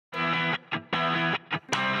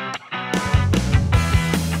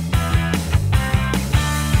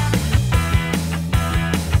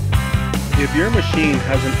If your machine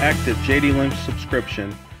has an active JD-Link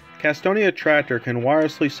subscription, Castonia Tractor can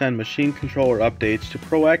wirelessly send machine controller updates to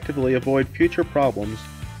proactively avoid future problems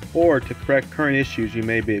or to correct current issues you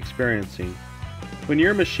may be experiencing. When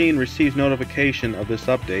your machine receives notification of this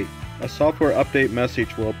update, a software update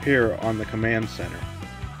message will appear on the command center.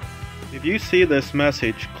 If you see this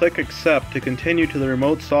message, click Accept to continue to the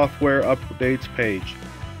Remote Software Updates page.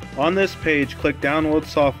 On this page, click Download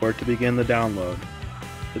Software to begin the download.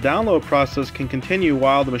 The download process can continue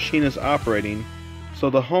while the machine is operating, so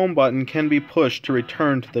the Home button can be pushed to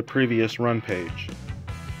return to the previous run page.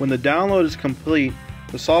 When the download is complete,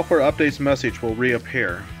 the software updates message will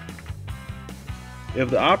reappear. If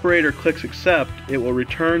the operator clicks Accept, it will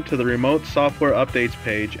return to the Remote Software Updates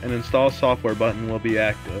page and Install Software button will be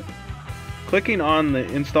active. Clicking on the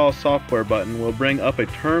Install Software button will bring up a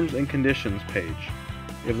Terms and Conditions page.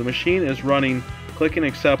 If the machine is running, clicking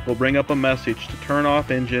Accept will bring up a message to turn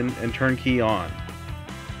off engine and turn key on.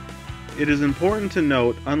 It is important to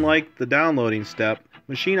note, unlike the downloading step,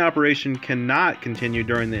 machine operation cannot continue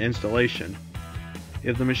during the installation.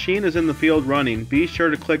 If the machine is in the field running, be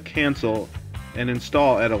sure to click Cancel and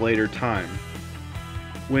install at a later time.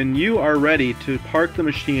 When you are ready to park the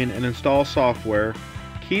machine and install software,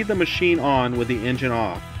 key the machine on with the engine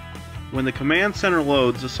off. When the command center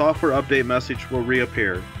loads, the software update message will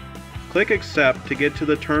reappear. Click Accept to get to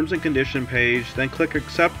the Terms and Condition page, then click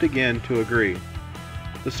Accept again to agree.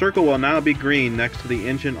 The circle will now be green next to the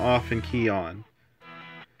engine off and key on.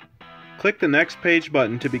 Click the Next Page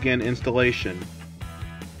button to begin installation.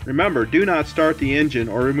 Remember, do not start the engine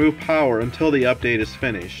or remove power until the update is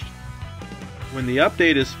finished. When the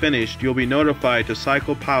update is finished, you'll be notified to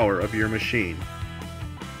cycle power of your machine.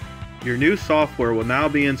 Your new software will now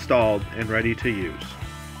be installed and ready to use.